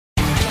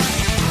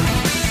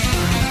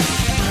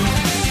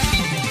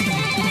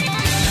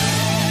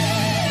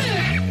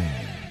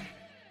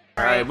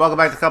Alright, welcome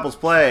back to Couples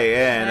Play,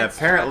 and That's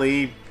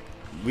apparently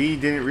we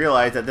didn't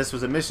realize that this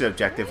was a mission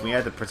objective. We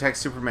had to protect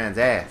Superman's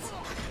ass.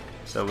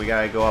 So we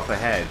gotta go up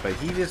ahead, but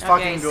he just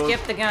fucking goes...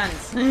 skip the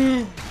guns.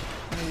 Maybe.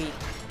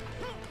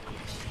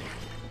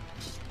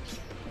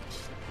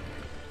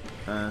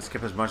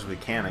 Skip as much as we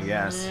can, I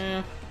guess.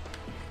 Yeah.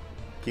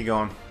 Keep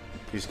going.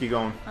 Just keep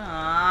going.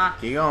 Aww.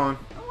 Keep going.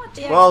 What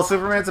the Well, heck?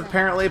 Superman's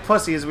apparently a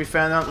pussy, as we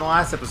found out in the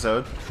last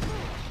episode.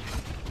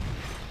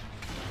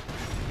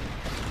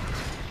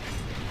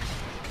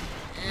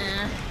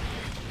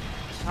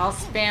 I'll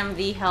spam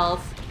the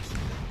health.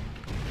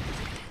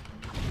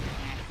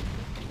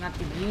 Not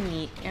the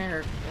unit,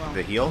 or well,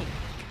 The heal?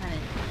 Kind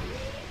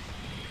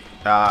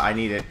of I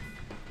need it.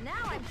 Now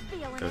I'm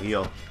feeling So it.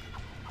 heal.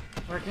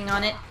 working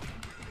on it.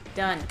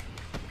 Done.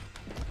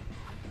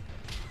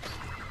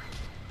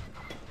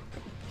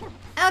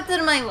 Out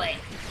of my way.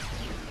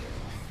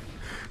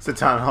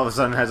 Satan all of a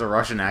sudden has a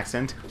Russian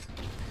accent.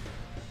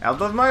 Out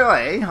of my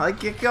way, I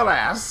kick your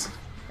ass.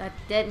 That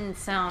didn't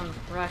sound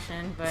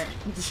Russian, but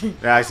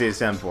Actually, it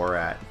sounds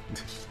Borat.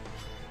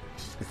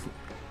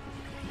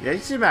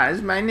 Yes, man,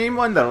 it's my name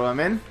Wonder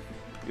Woman.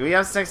 We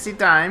have sexy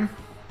time.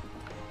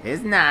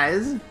 It's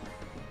nice.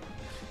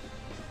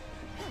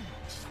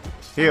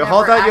 Here,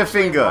 hold out your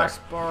finger. Watched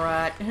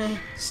Borat.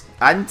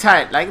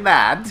 Untight like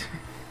that.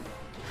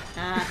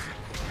 uh,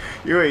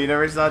 You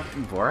never saw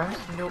Borat?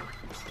 nope.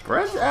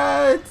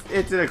 Borat?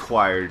 It's an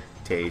acquired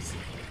taste.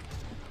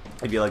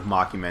 It'd be like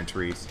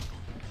mockumentaries.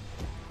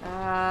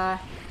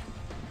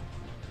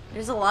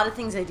 There's a lot of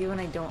things I do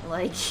and I don't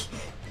like.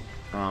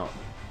 Oh.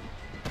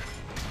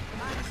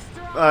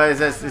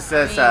 It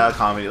says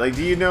comedy. Like,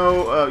 do you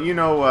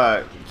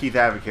know Keith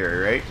Avocary,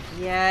 right?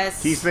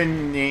 Yes. He's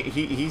been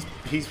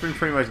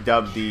pretty much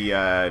dubbed the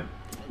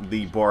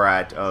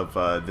Borat of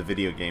the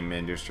video game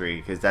industry,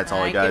 because that's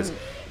all he does.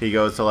 He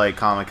goes to like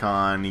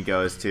Comic-Con. He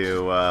goes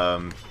to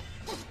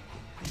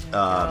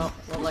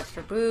little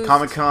extra boost.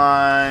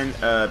 Comic-Con,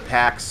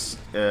 PAX,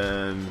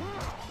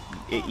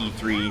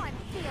 E3.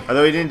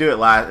 Although he didn't do it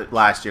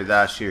last year.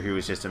 Last year he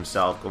was just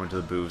himself going to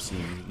the booths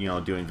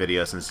and doing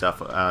videos and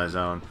stuff on his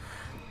own.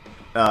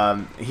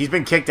 He's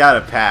been kicked out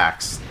of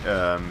PAX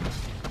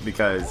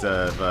because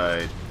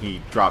of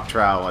he dropped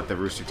trowel at the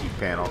Rooster Teeth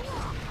panel,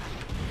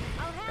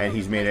 and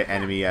he's made an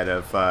enemy out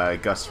of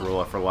Gus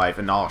Cerula for life.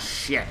 And oh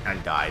shit, I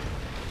died.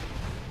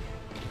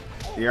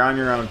 You're on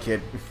your own,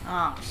 kid.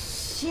 Oh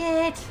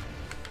shit.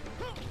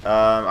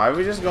 I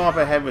would just go up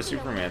ahead with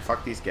Superman.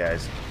 Fuck these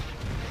guys.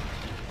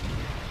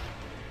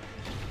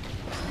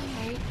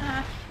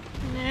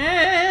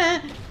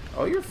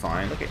 Oh, you're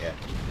fine. Look at you.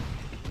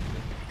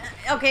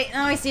 Okay,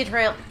 now I see a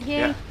trail. Yay.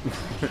 Yeah.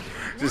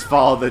 Just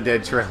follow the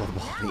dead trail of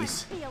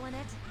bodies. Feeling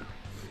it.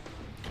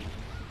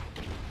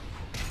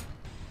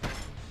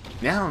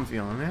 Now I'm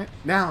feeling it.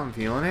 Now I'm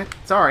feeling it.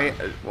 Sorry.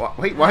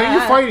 Wait, why are you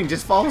fighting?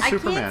 Just follow I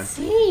Superman. can't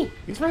see.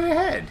 He's right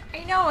ahead.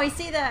 I know, I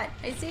see that.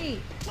 I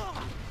see.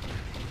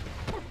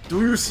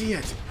 Do you see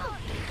it?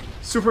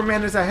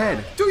 Superman is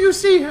ahead. Do you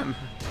see him?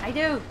 I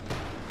do.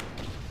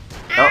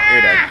 Oh,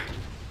 you're dead.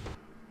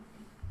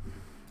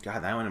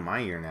 God, that went in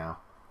my ear now.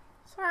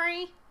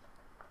 Sorry.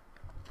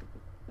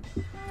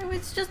 I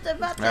was just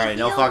about to Alright,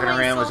 no heal fucking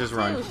around, let's myself, just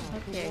run. too.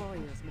 Okay.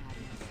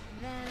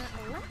 Then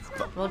let's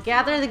go. We'll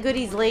gather the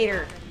goodies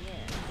later.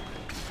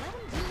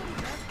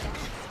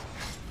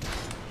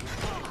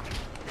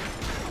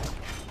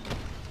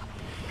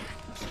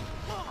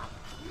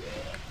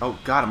 Oh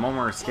God, I'm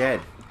almost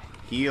dead.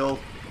 Heal.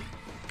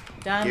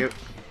 Done. Cute.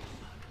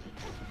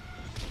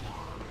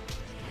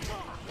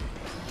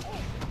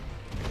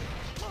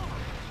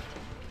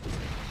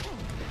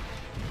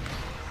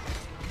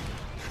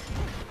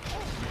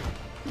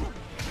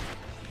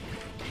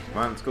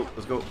 Come on, let's go.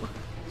 Let's go.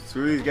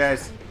 Screw these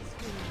guys.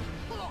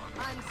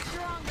 I'm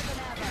stronger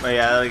than ever. But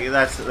yeah, like,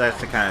 that's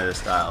the kind of the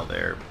style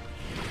there.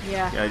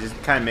 Yeah. Yeah, it just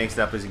kind of makes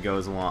it up as it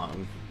goes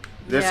along.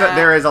 There's Yeah.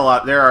 there is a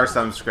lot. There are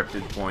some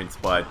scripted points,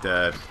 but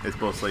it's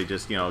mostly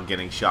just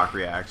getting shock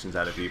reactions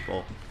out of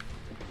people.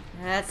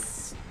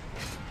 That's...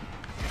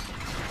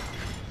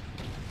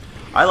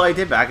 I liked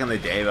it back in the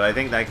day, but I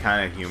think that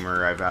kind of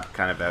humor I've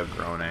kind of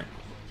outgrown it.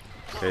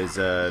 Is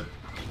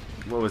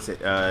what was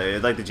it?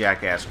 Like the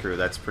Jackass crew.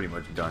 That's pretty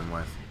much done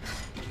with.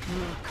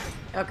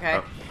 Okay.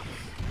 Oh.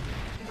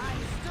 I'm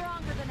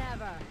stronger than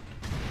ever.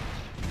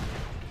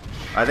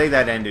 I think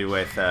that ended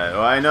with.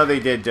 Well, I know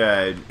they did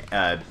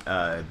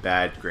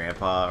Bad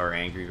Grandpa or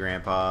Angry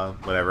Grandpa,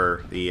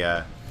 whatever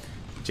the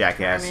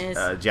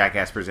Jackass.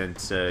 Jackass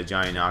presents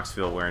Johnny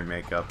Knoxville wearing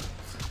makeup.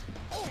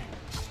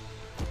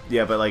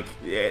 Yeah, but like,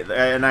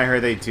 and I heard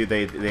they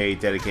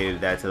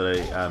dedicated that to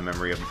the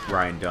memory of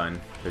Ryan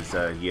Dunn, because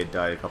he had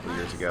died a couple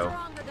years ago.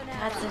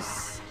 That's a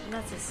sad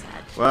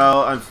shit.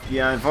 Well,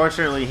 yeah,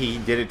 unfortunately he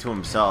did it to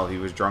himself. He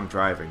was drunk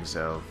driving,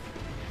 so.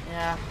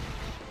 Yeah.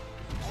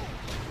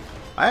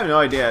 I have no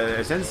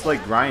idea. Since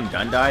like Ryan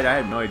Dunn died, I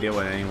have no idea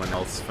what anyone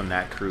else from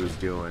that crew is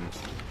doing.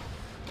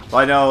 Well,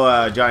 I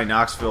know Johnny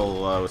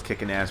Knoxville was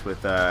kicking ass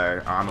with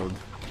Arnold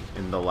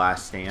in The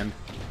Last Stand.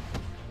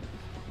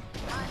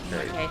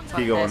 Okay, fuck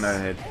Keep going this.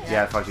 ahead.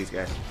 Yeah, fuck these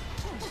guys.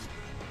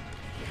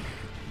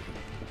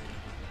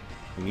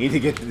 We need to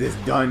get this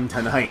done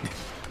tonight.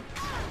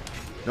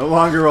 No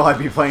longer will I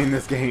be playing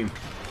this game.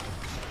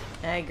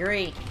 I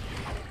agree.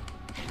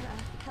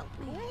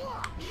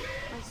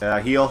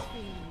 Heal.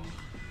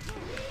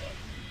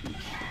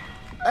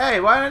 Hey,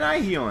 why aren't I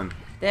healing?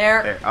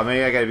 There. Hey,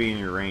 maybe I gotta be in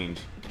your range.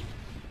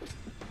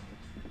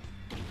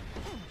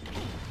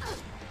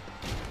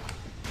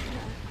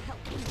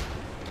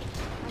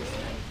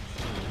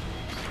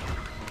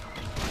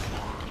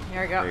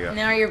 There we go.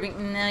 There you go.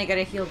 Now you got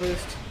a heal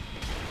boost.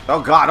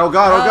 Oh god, oh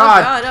god, oh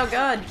god! Oh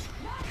god.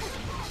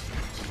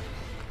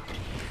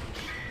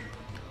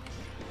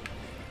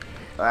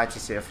 Oh, that's a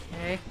safe.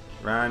 Okay.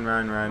 Run.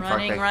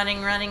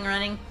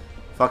 Running.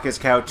 Fuck his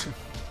couch.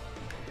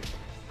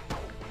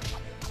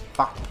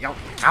 Fuck your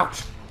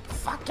couch.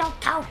 Fuck your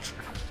couch.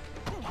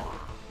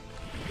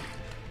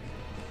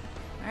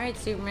 Alright,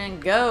 Superman,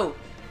 go!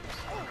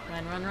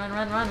 Run.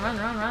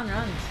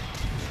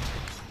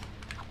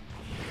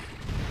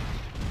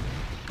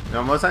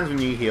 No, most times when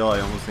you heal,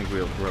 I almost think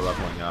we're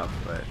leveling up,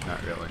 but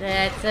not really.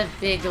 That's a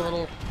big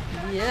little...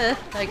 Yeah,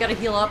 I gotta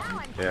heal up.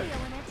 Yeah.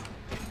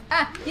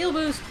 Ah, heal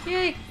boost!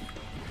 Yay!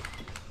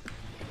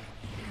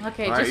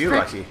 Okay, Alright, just you're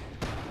frick. lucky.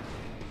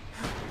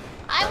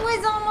 I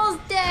was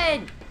almost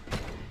dead!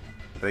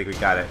 I think we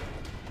got it.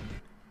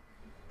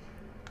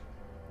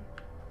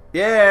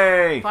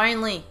 Yay!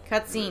 Finally,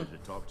 cutscene. To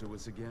talk to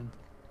us again?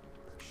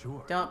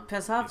 Sure. Don't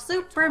piss off If by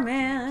talking,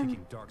 Superman.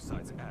 Kicking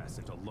Darkseid's ass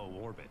into low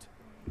orbit.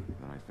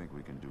 Then I think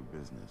we can do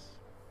business.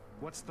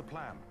 What's the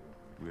plan?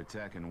 We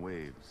attack in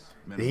waves.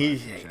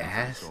 He's minimize the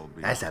ass. chances of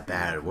That's a being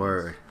bad defeated.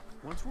 word.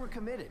 Once we're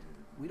committed,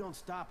 we don't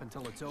stop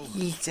until it's over.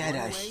 He said,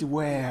 One I way,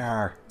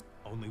 swear.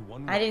 Only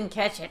one I didn't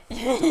catch it.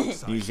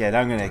 He said,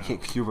 I'm gonna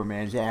kick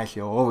Superman's ass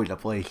all over the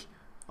place.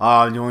 Oh,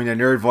 I'm doing the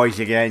nerd voice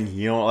again.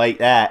 You don't like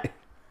that.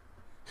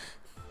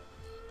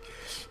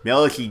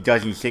 Melody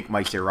doesn't think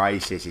my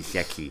psoriasis is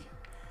sexy.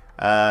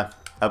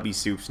 I'll be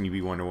Soups and you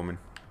be Wonder Woman.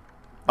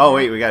 Oh,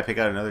 wait, we gotta pick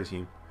out another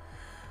team.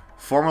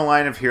 Form a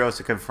line of heroes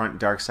to confront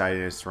Darkseid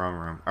in his throne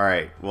room.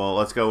 Alright, well,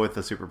 let's go with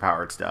the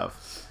superpowered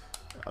stuff.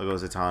 I'll go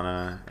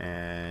Zatanna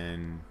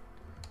and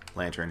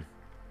Lantern.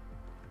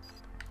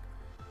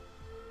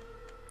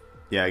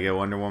 Yeah, I get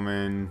Wonder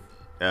Woman.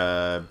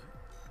 Oh,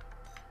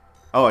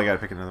 I gotta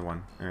pick another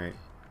one. Alright.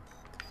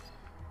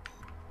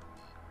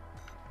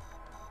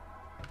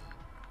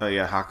 Oh,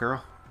 yeah, Hawk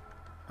Girl?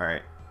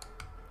 Alright.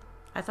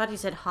 I thought you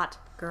said hot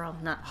girl,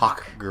 not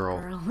Hawk Girl.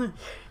 girl.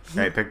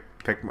 Alright, pick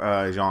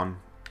Jean.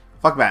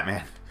 Fuck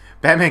Batman.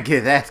 Batman get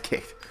his ass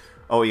kicked.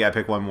 Oh, yeah,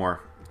 pick one more.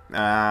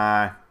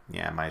 Yeah,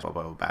 might as well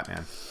go with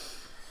Batman.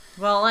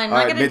 Well, I'm not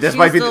Alright, gonna this choose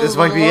might be- the this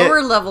might be it.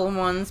 lower level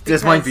ones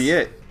because... This might be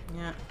it.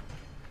 Yeah.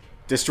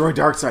 Destroy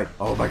Darkseid.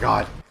 Oh my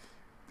god.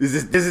 This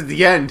is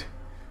the end.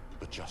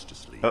 The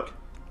Justice League. Oh,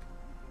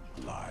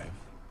 Alive.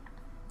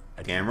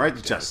 damn right,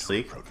 the Justice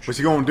League. What's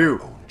he gonna do?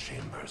 Own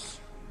chambers.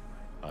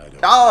 I don't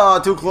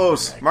Oh, too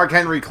close. Mark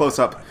Henry, close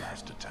up. my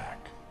last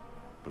attack.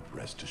 But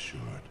rest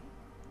assured,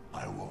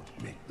 I won't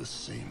make the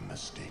same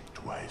mistake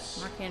twice.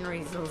 Mark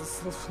Henry's... Oh,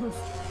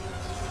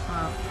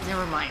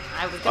 never mind.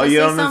 I was Oh, gonna you say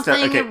don't understand?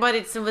 something, Okay. but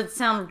it would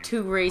sound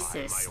too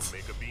racist.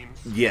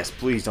 Yes,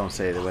 please don't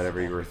say that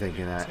whatever you were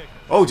thinking that.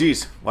 Oh,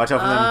 jeez. Watch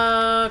out for them.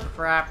 Oh,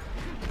 crap.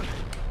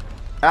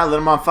 Ah, lit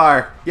him on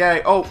fire.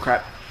 Yay. Oh,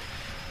 crap.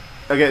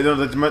 Okay, no,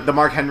 the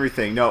Mark Henry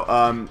thing. No,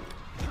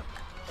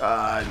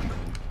 I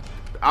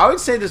would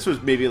say this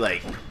was maybe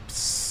like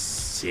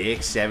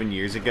 6-7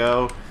 years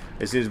ago.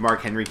 As soon as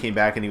Mark Henry came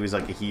back and he was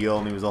like a heel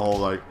and he was a whole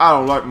like, I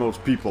don't like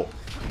most people.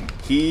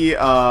 He,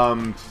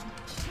 for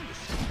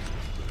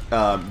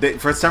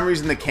some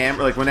reason the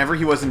camera, like whenever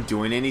he wasn't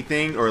doing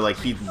anything or like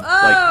he,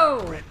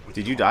 Oh! like,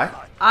 did you die?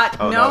 no,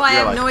 Oh, no, I you're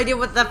have like- no idea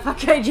what the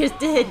fuck I just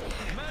did.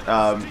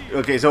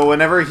 Okay, so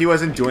whenever he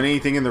wasn't doing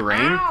anything in the ring,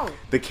 Ow!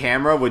 the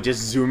camera would just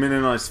zoom in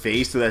on his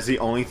face, so that's the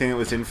only thing that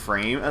was in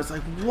frame. I was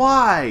like,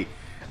 why?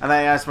 And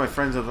I asked my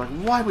friends, I was like,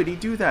 why would he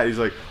do that? He's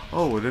like,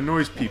 oh, it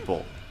annoys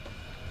people.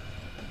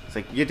 It's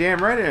like, you're damn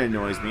right it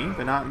annoys me,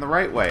 but not in the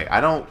right way. I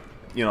don't,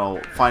 you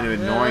know, find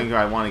him annoying, or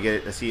I want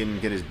to see him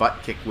get his butt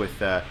kicked with,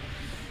 oh,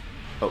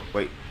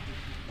 wait.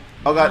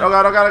 Oh god, oh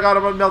god, oh god, oh god,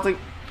 I'm melting.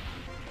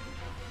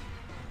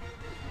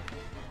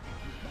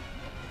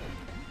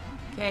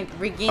 Okay,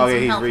 regain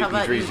Okay, some he's health. How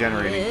about he's you?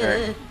 regenerating.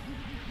 Alright.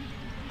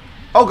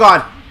 Oh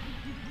god!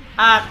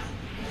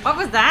 What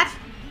was that?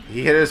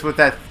 He hit us with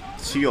that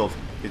shield.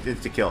 It's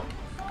insta-kill.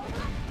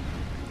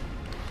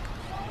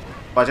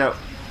 Watch out.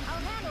 I'll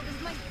handle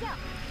this myself.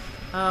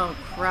 Oh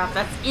crap,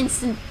 that's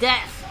instant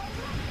death.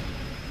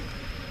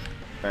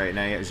 Alright,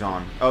 now you get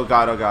Jean. Oh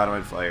god, I'm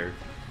on fire.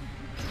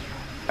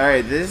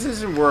 Alright, this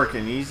isn't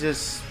working. He's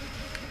just...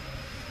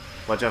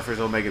 Watch out for his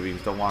Omega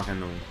Beams. Don't walk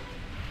into them.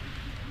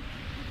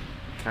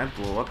 Can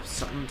I blow up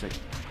something? To...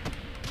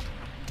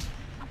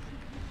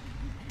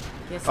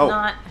 Guess Oh.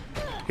 not.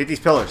 Hit these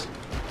pillars.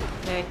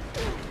 Okay.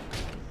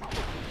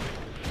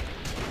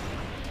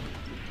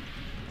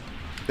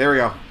 There we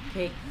go.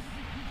 Okay.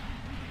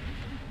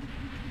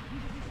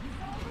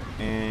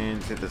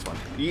 And hit this one.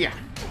 Yeah.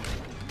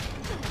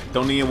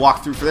 Don't need to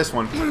walk through for this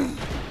one.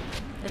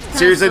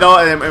 Seriously though,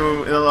 and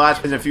in the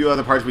last and a few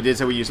other parts we did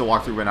say we used to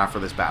walk through, but not for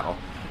this battle.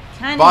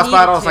 Boss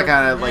battles I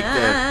kind of like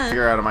to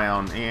figure out on my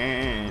own.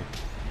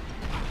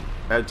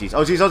 Oh jeez!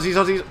 Oh jeez! Oh jeez!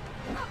 Oh jeez!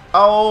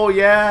 Oh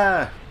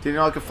yeah! Didn't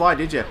know I could fly,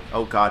 did you?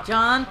 Oh god!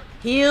 John,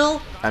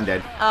 heal. I'm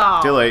dead.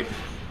 Oh. Too late.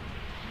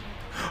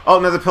 Oh,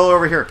 another pillar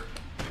over here.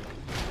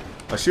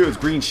 Oh shoot! It's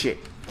green shit.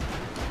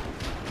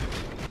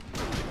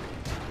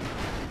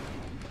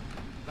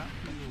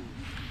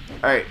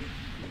 All right,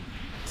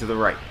 to the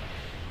right.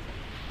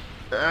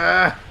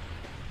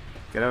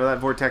 Get out of that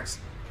vortex.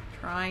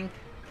 Trying.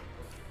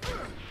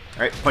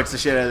 Alright, punch the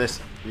shit out of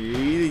this.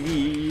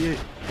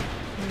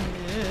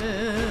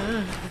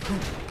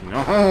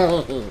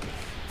 No.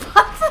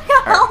 What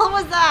the hell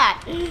was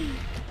that?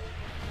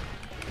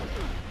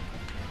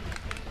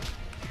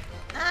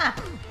 Ah.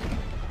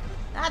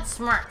 That's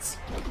smart.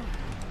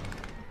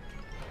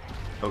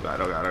 Oh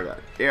god, oh god, oh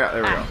god. Yeah,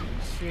 there we go.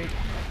 Shoot.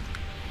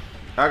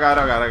 Oh god,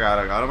 oh god, oh god,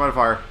 oh god. I'm on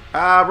fire.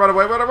 Ah, run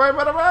away, run away,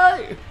 run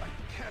away!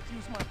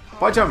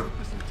 Punch him!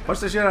 Punch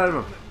the shit out of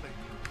him.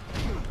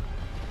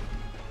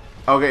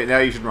 Okay, now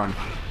you should run.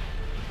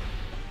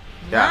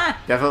 Yeah,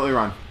 definitely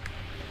run.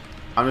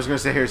 I'm just gonna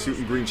stay here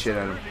shooting green shit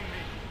at him.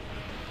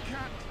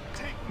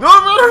 No,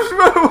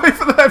 run away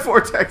from that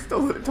vortex!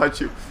 Don't let it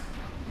touch you.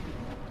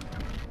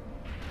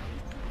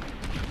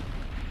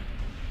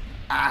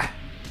 Ah!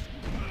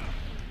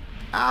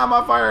 Ah, I'm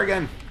on fire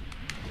again.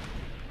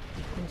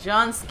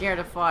 John's scared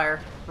of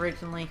fire,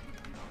 originally.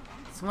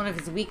 It's one of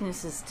his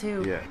weaknesses,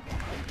 too. Yeah.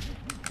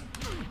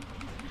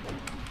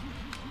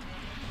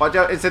 Watch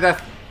out, it's a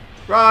death.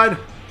 Run!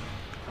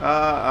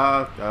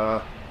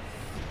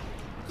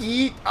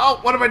 Eat! Oh,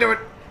 what am I doing?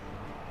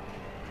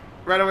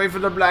 Run away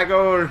from the black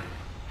hole.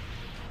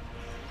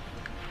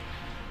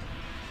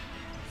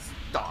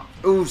 Stop.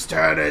 Whose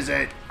turn is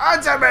it?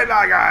 Answer me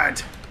like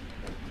it!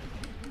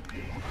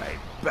 I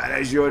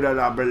banish you to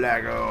the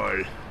black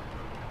hole.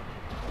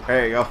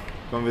 There you go.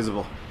 Go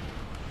invisible.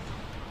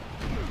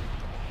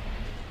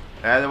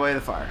 Out of the way of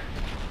the fire.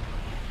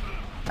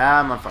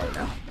 I'm on fire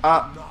now.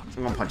 I'm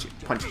gonna punch you.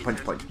 Punch,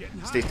 punch, punch.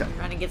 Stay stuck.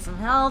 Trying to get some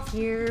health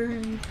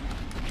here.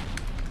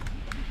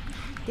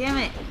 Damn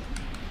it.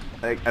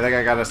 I think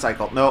I got a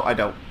cycle. No, I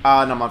don't. No,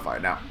 I'm on fire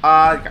now.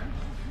 Okay.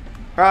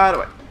 Right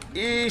away.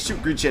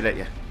 Shoot green shit at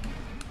you.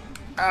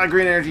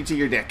 Green energy to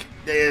your dick.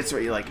 That's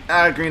what you like.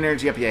 Green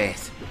energy up your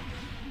ass.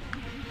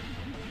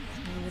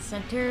 In the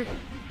center.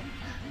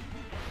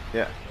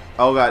 Yeah.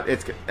 Oh god,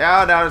 it's good.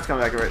 Oh, now it's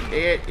coming back over.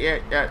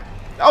 Yeah.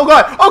 Oh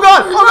god! Oh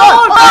god! Oh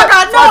god! Oh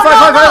god!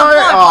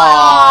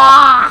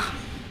 No!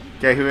 Fire.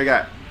 Okay, who we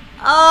got?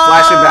 Oh,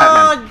 Flash and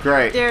Batman.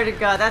 Great. There to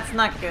go. That's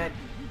not good.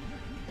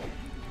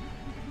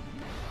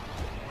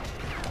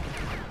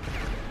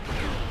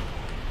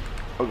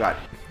 Oh god.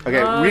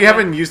 Okay, we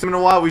haven't used them in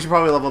a while. We should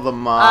probably level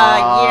them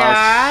up.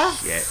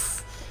 Yes.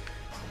 Shit.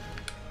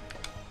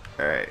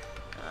 Alright.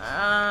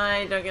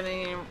 I don't get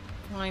any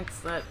points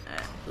that...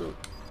 ooh.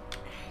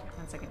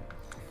 1 second.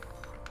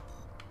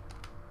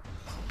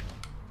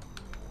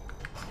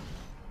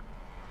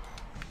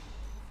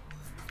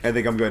 I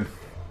think I'm good.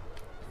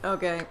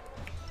 Okay.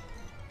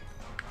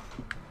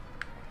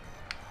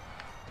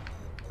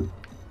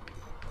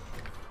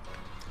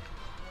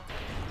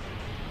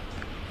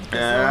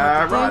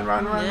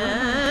 Run.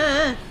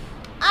 Yeah.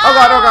 Oh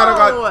god, oh god, oh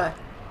god.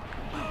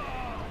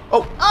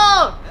 Oh!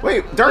 Oh!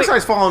 Wait,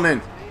 Darkseid's falling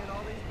in.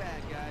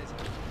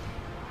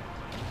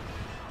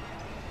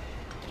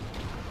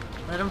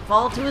 Let him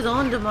fall to his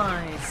own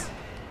demise.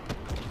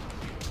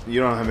 You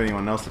don't have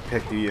anyone else to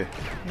pick, do you?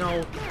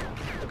 No.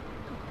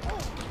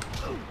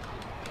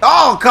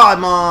 Oh,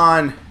 come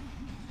on!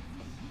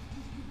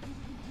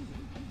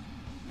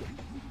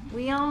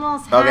 We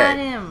almost had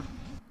him.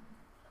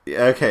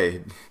 Yeah,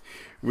 okay.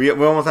 We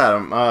almost had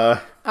him.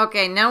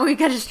 Okay, now we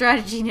got a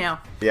strategy now.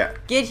 Yeah.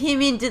 Get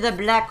him into the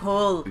black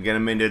hole. Get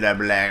him into that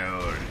black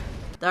hole.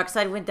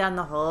 Darkseid went down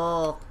the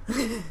hole.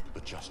 The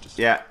justice.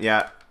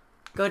 Yeah.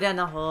 Go down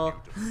the hole.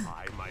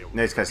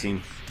 Nice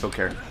cutscene. Don't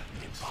care.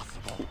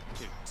 Impossible.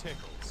 It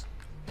tickles.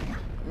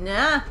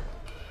 Nah.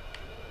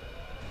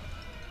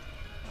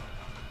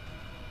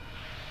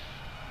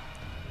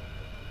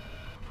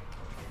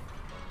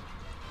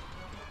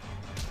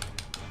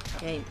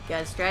 Okay,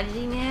 got a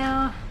strategy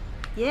now?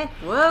 Yeah?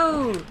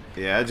 Whoa!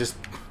 Yeah, just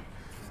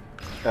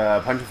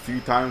punch a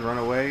few times, run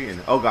away, and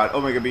oh god,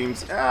 Omega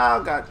beams.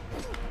 Oh god.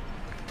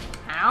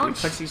 Can we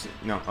Ouch. punch these?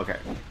 No, okay.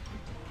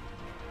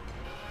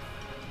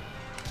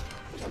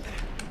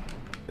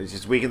 Let's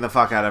just weaken the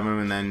fuck out of him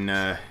and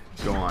then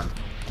go on.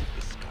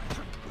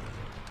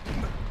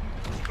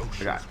 Oh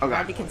god, oh I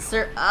had god. to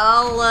conserve.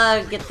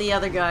 I'll get the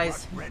other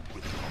guys. By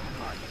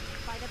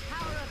the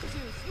power of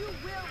Zeus, you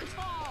will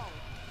fall.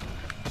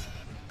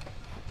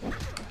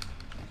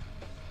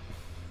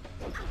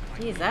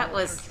 Jeez, that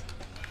was...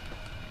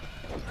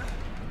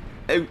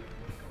 Oh.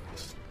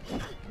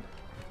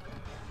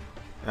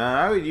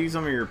 I would use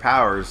some of your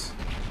powers.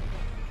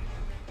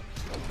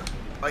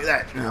 Like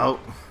that. No.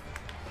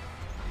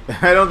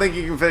 I don't think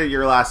you can fit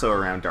your lasso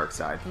around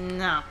Darkseid.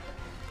 No.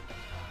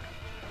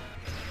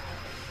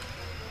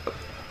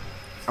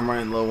 I'm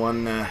running low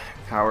on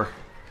power.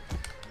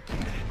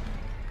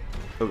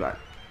 Oh god.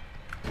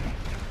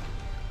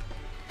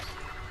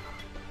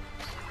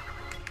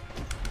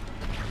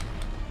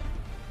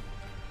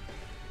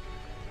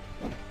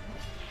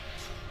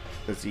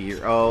 Let's see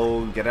here.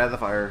 Oh, get out of the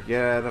fire.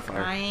 Get out of the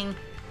fire. Dying.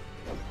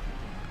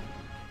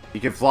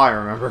 You can fly,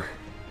 remember?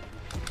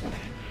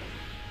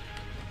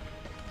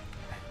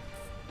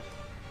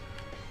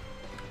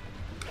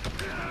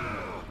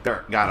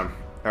 There, got him.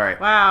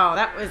 Alright. Wow,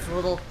 that was a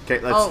little... Okay,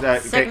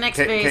 let's... sick next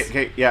phase.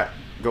 Okay, yeah.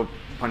 Go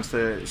punch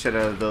the shit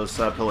out of those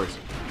pillars.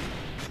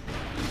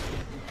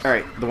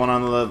 Alright, the one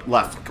on the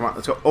left. Come on,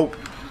 let's go. Oh!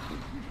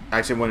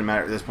 Actually, it wouldn't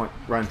matter at this point.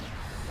 Run.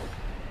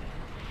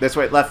 This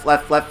way. Left,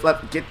 left, left,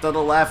 left. Get to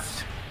the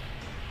left.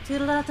 To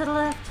the left, to the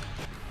left.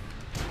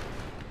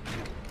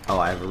 Oh,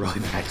 I have a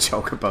really bad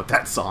joke about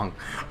that song.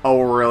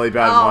 Oh, a really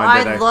bad one.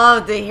 I'd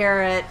love to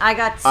hear it. I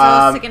got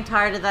so sick and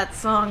tired of that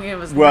song. It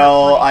was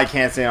well, I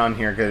can't say on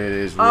here because it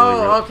is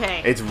really,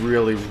 okay. It's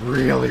really,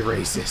 really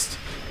racist.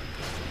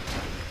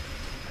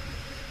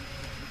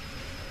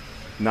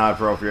 Not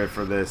appropriate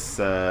for this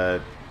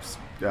television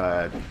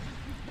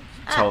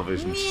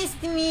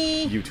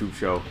YouTube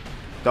show.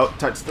 Don't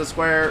touch the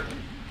square.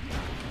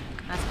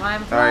 That's why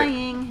I'm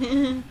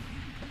flying.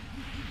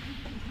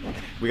 Right.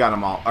 We got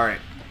them all. All right.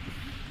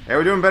 Hey,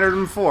 we're doing better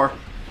than before.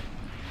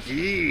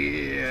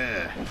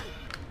 Yeah.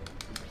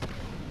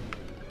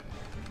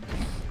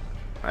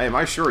 Hey,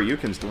 my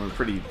Shoryuken's doing a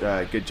pretty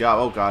good job.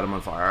 Oh god, I'm on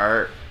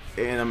fire.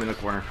 And I'm in the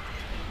corner.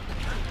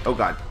 Oh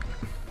god.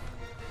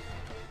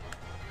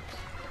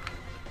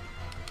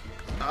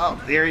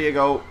 Oh, there you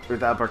go.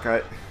 With the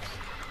uppercut.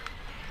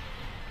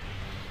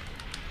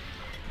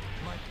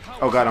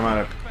 Oh god, I'm out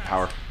of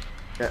power.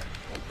 Yeah.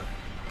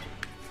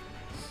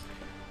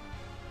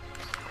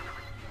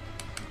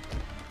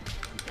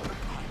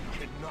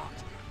 Cannot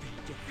be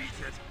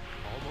defeated.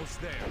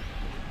 Almost there.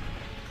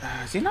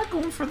 Is he not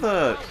going for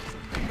the...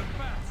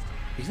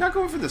 He's not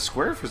going for the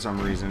square for some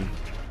reason.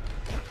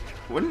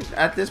 Wouldn't,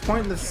 at this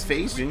point in the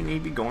phase, didn't he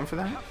be going for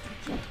that?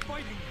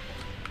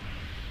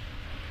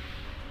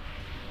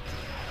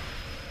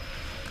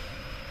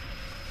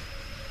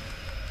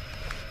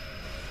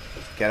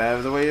 Get out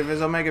of the way of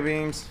his Omega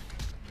Beams.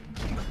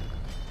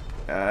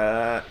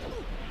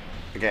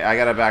 Okay, I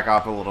gotta back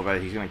off a little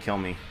bit. He's gonna kill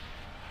me.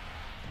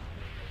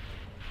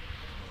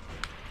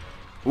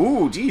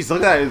 Ooh, geez,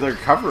 look at that, the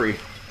recovery.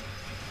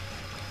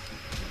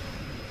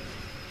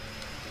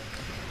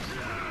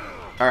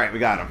 Alright, we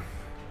got him.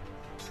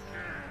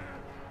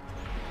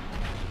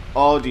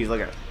 Oh, geez,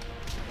 look at it.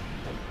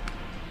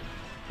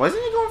 Why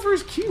isn't he going for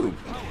his cube?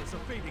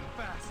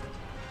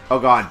 Oh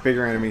god,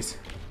 bigger enemies.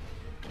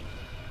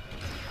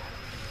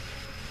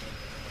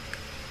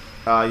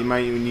 You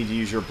might even need to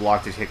use your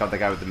block to take out the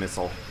guy with the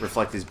missile.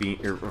 Reflect his beam,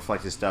 or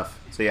reflect his stuff.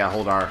 So yeah,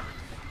 hold R.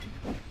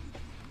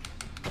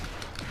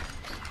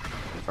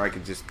 Or I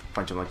could just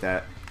punch him like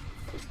that.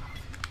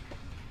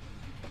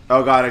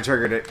 Oh god, I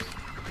triggered it.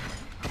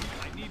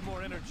 I need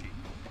more energy.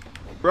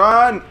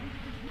 Run!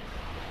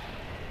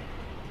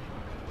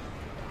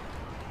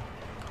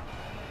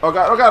 Oh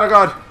god, oh god, oh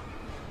god!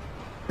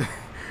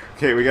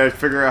 Okay, we gotta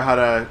figure out how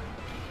to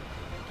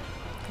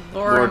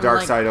lure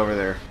Darkseid over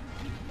there.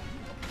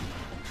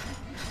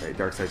 Okay,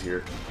 Darkseid's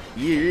here.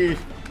 Yeah.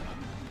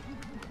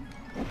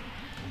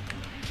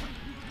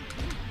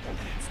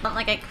 It's not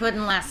like I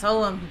couldn't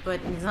lasso him, but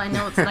I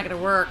know it's not gonna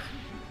work.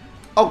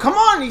 Oh, come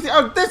on!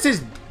 Oh, this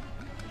is...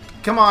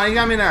 Come on, he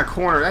got me in that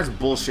corner. That's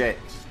bullshit.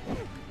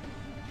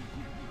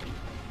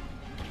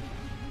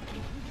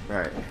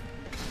 Alright.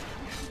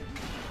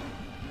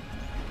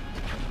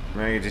 I'm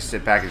gonna just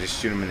sit back and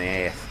just shoot him in the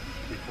ass.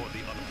 Before the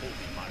unholy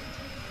might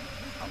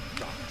of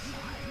Darkseid.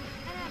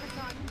 An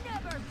avatar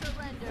never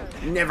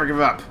surrenders. Never give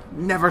up.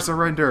 Never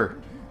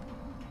surrender.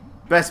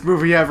 Best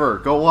movie ever.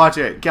 Go watch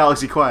it.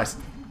 Galaxy Quest.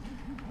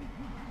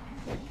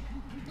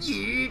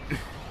 Yeet.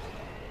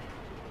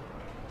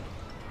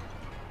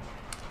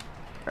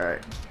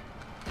 Alright.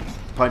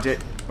 Punch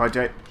it. Punch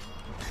it.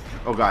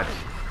 Oh god.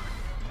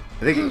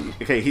 I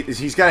think... Okay,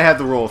 he's got to have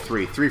the roll of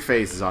 3. 3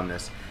 phases on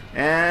this.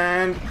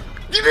 And...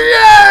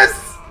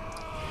 Yes!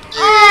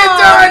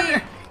 Oh, You're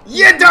done!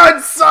 You're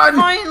done, son!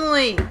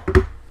 Finally!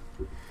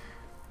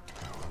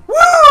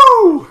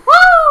 Woo!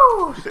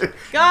 Woo!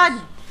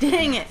 God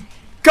dang it!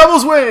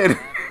 Couples win!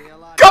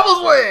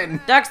 Couples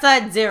win!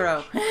 Darkseid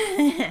 0.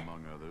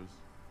 Among others.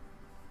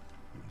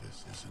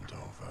 This isn't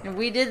over. And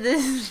we did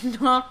this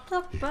not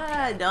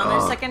bad on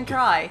our second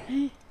try.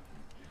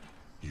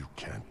 You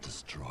can't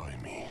destroy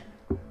me.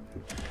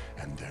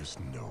 And there's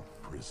no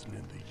prison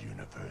in the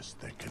universe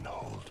that can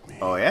hold me.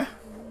 Oh, yeah?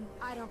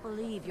 I don't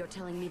believe you're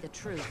telling me the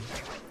truth.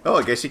 Oh,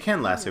 I guess you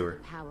can lasso her.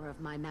 The power of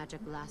my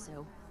magic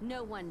lasso.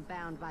 No one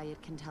bound by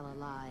it can tell a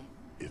lie.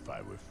 If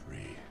I were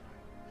free,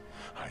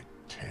 I'd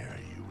tear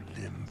you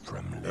limb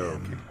from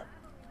limb. Okay.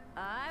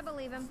 I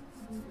believe him.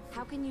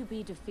 How can you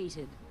be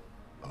defeated?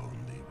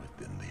 Only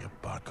within the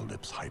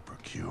Apocalypse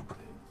Hypercube.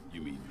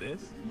 You mean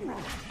this?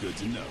 Good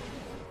to know.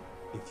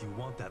 If you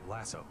want that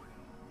lasso,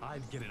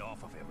 I'd get it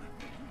off of him.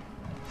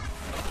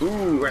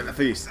 Ooh, right in the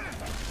face.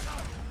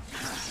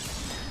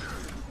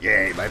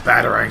 Yay, my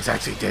batarangs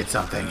actually did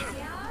something.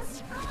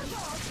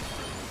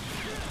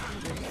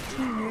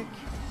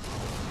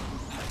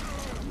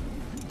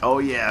 Oh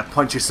yeah,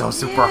 punch yourself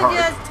super hard. You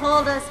just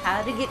told us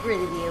how to get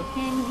rid of you,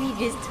 and we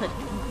just took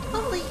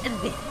complete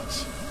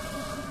advantage.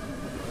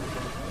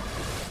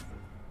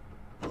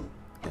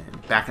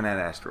 And back in that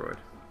asteroid.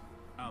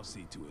 I'll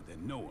see to it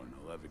that no one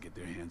will ever get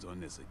their hands on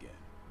this again.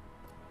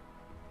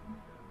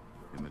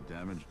 Can the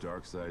damage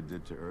Darkseid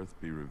did to Earth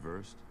be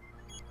reversed?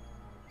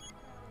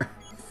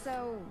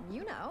 So,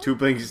 you know. Two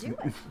blinks, do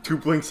it. 2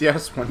 blinks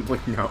yes, 1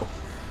 blink no.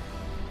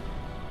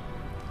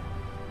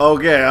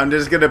 Okay, I'm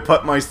just gonna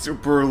put my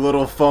super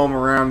little foam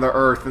around the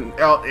Earth and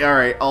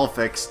alright, all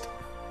fixed.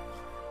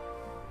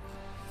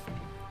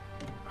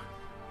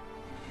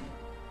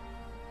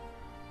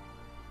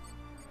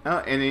 Oh,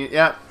 and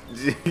yeah,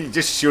 you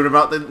just shoot him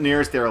out the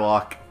nearest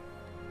airlock.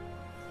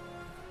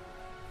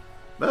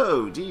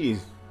 Oh,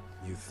 geez.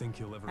 You think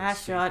you'll ever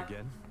Last escape shot.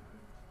 again?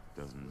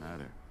 Doesn't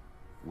matter.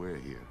 We're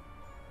here.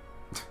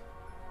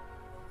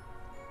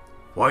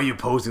 Why are you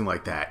posing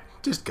like that?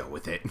 Just go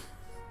with it.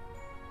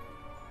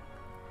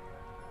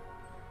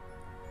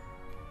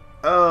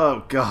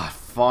 Oh god,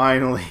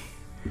 finally.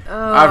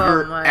 Oh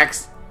After my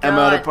X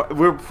amount God. of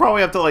we're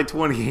probably up to like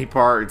 28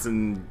 parts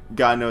and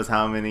God knows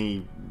how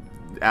many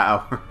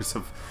hours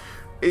of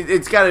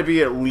it's got to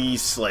be at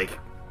least like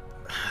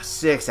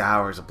 6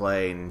 hours of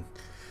play, and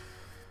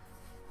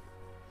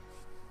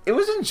it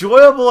was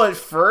enjoyable at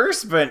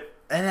first, but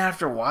then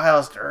after a while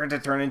it started to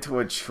turn into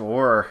a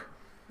chore.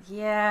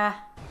 Yeah.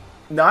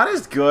 Not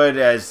as good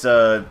as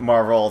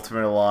Marvel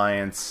Ultimate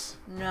Alliance.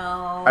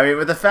 No. I mean,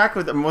 with the fact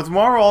with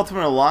Marvel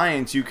Ultimate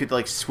Alliance, you could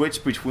like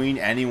switch between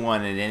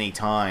anyone at any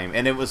time,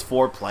 and it was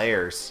 4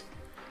 players.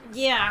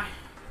 Yeah.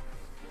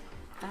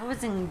 That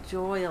was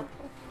enjoyable.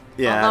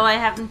 Yeah. Although I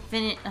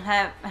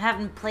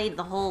haven't played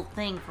the whole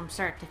thing from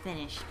start to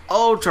finish.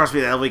 Oh, trust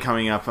me, that'll be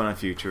coming up on a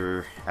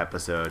future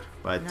episode.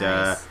 But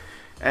Nice.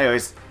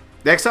 anyways,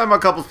 next time our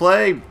couples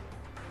play,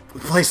 we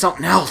play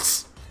something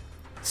else,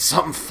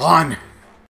 something fun.